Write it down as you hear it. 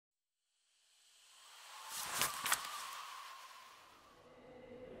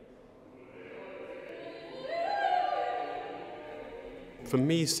For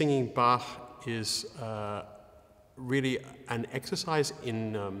me, singing Bach is really an exercise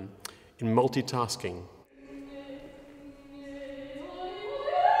in multitasking.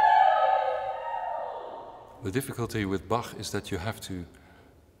 The difficulty with Bach is that you have to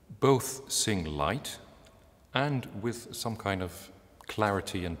both sing light and with some kind of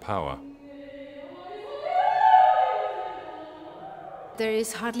clarity and power. There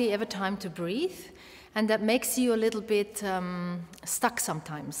is hardly ever time to breathe, and that makes you a little bit stuck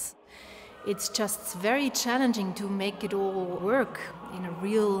sometimes. It's just very challenging to make it all work in a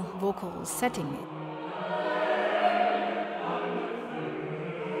real vocal setting.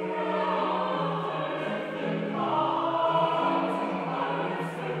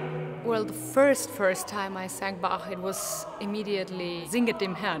 Well, the first time I sang Bach, it was immediately Singet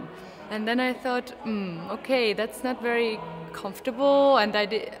dem Herrn. And then I thought, okay, that's not very comfortable, and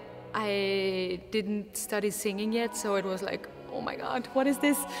I didn't study singing yet, so it was like, oh my God, what is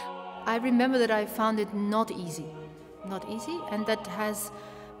this? I remember that I found it not easy, and that has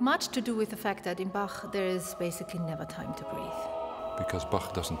much to do with the fact that in Bach there is basically never time to breathe. Because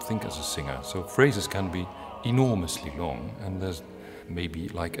Bach doesn't think as a singer, so phrases can be enormously long, and there's maybe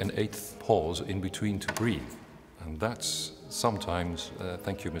like an eighth pause in between to breathe. And that's sometimes,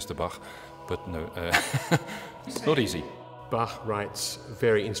 thank you Mr. Bach, but no, it's not easy. Bach writes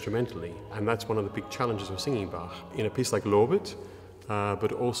very instrumentally, and that's one of the big challenges of singing Bach. In a piece like Lobet,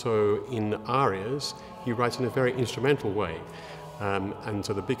 but also in arias, he writes in a very instrumental way. And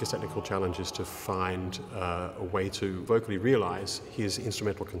so the biggest technical challenge is to find a way to vocally realize his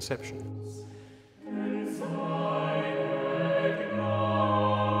instrumental conception.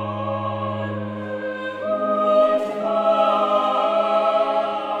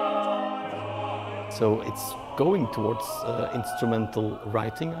 So it's going towards instrumental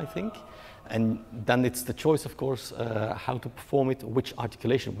writing, I think. And then it's the choice, of course, how to perform it, which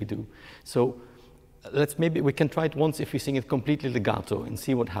articulation we do. So maybe we can try it once if we sing it completely legato and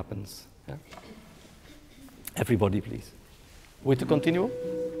see what happens. Yeah? Everybody, please. Way to continue?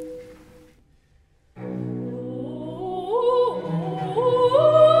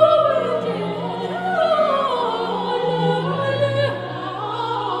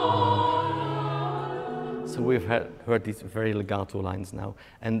 So we've heard these very legato lines now,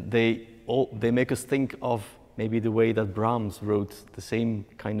 and they make us think of maybe the way that Brahms wrote the same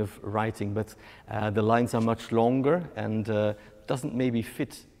kind of writing, but the lines are much longer and doesn't maybe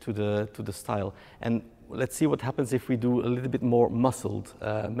fit to the style. And let's see what happens if we do a little bit more muscled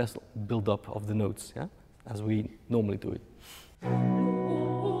build-up of the notes, yeah, as we normally do it.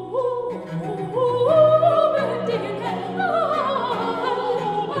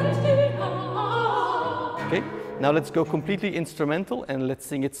 Okay, now let's go completely instrumental and let's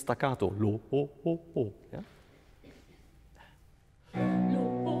sing it staccato. Lo, ho, ho, ho. Yeah?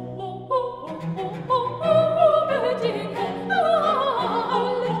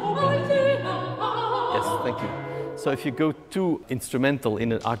 Yes, thank you. So if you go too instrumental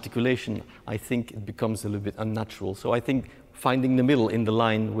in an articulation, I think it becomes a little bit unnatural. So I think finding the middle in the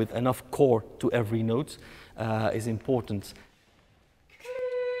line with enough core to every note is important.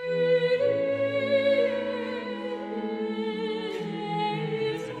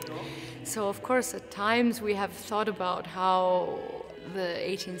 So of course at times we have thought about how the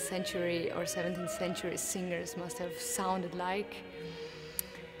 18th century or 17th century singers must have sounded like.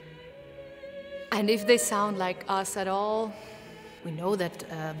 And if they sound like us at all. We know that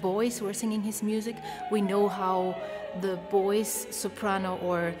boys were singing his music. We know how the boys' soprano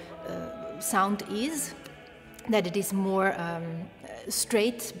or sound is, that it is more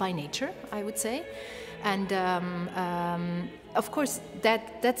straight by nature, I would say. And of course,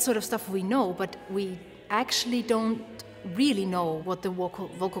 that sort of stuff we know, but we actually don't really know what the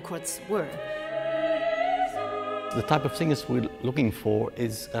vocal cords were. The type of singers we're looking for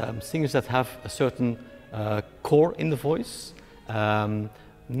is singers that have a certain core in the voice,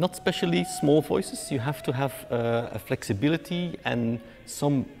 not especially small voices. You have to have a flexibility and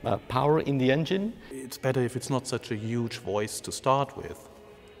some power in the engine. It's better if it's not such a huge voice to start with,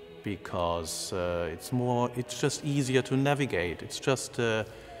 because it's just easier to navigate. It's just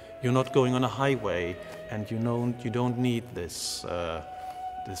you're not going on a highway, and you don't need this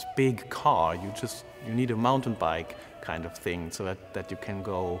this big car. You need a mountain bike kind of thing, so that you can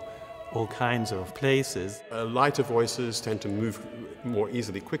go all kinds of places. Lighter voices tend to move more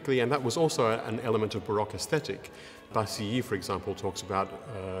easily, quickly, and that was also an element of Baroque aesthetic. Bassi, for example, talks about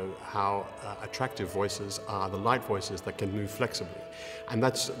how attractive voices are the light voices that can move flexibly. And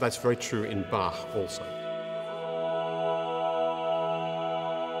that's very true in Bach also.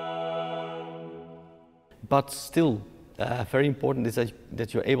 But still, very important is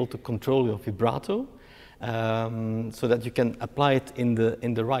that you're able to control your vibrato, so that you can apply it in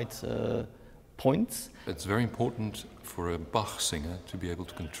the right points. It's very important for a Bach singer to be able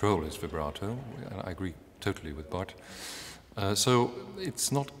to control his vibrato, and I agree totally with Bart. So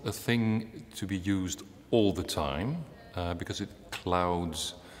it's not a thing to be used all the time, because it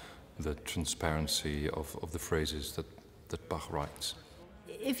clouds the transparency of the phrases that Bach writes.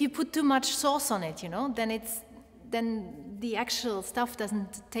 If you put too much sauce on it, you know, then the actual stuff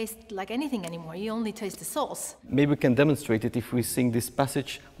doesn't taste like anything anymore. You only taste the sauce. Maybe we can demonstrate it if we sing this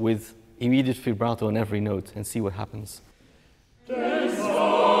passage with immediate vibrato on every note and see what happens.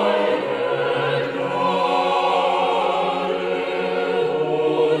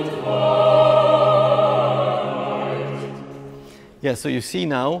 Yeah, so you see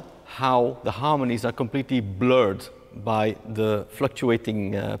now how the harmonies are completely blurred by the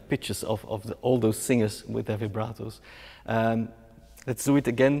fluctuating pitches of all those singers with their vibratos. Let's do it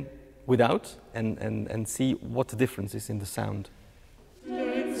again without and see what the difference is in the sound.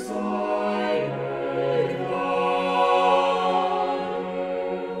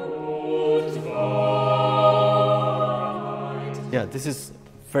 Yeah, this is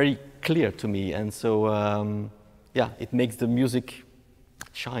very clear to me, and so yeah, it makes the music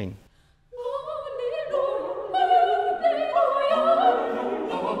shine.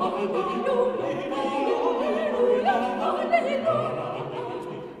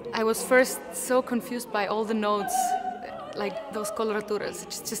 I was first so confused by all the notes, like those coloraturas.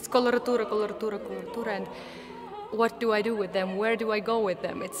 It's just coloratura, coloratura, coloratura, and what do I do with them? Where do I go with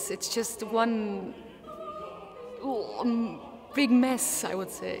them? It's just one big mess, I would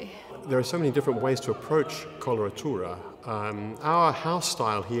say. There are so many different ways to approach coloratura. Our house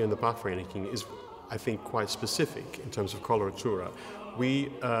style here in the Bach Vereniging is, I think, quite specific in terms of coloratura. We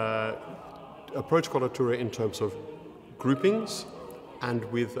approach coloratura in terms of groupings and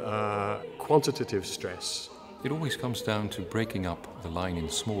with quantitative stress. It always comes down to breaking up the line in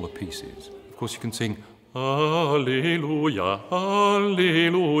smaller pieces. Of course, you can sing Alleluia,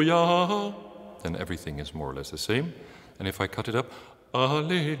 Alleluia. Then everything is more or less the same. And if I cut it up,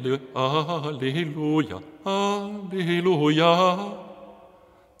 Alleluia, Alleluia, Alleluia,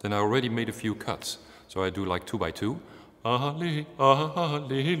 then I already made a few cuts. So I do like 2 by 2,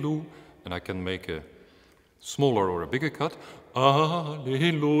 Alleluia, and I can make a smaller or a bigger cut,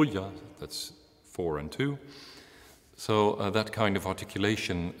 Alleluia, that's 4 and 2. So that kind of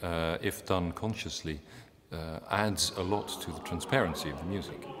articulation, if done consciously, adds a lot to the transparency of the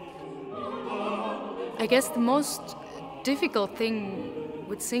music. I guess the most difficult thing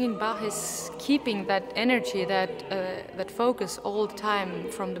with singing Bach is keeping that energy, that focus all the time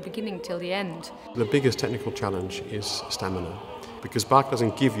from the beginning till the end. The biggest technical challenge is stamina, because Bach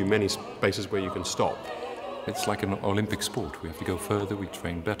doesn't give you many spaces where you can stop. It's like an Olympic sport. We have to go further, we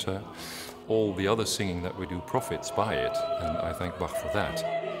train better. All the other singing that we do profits by it, and I thank Bach for that.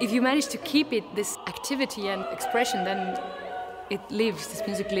 If you manage to keep it, this activity and expression, then it lives, this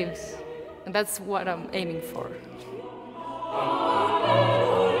music lives. And that's what I'm aiming for.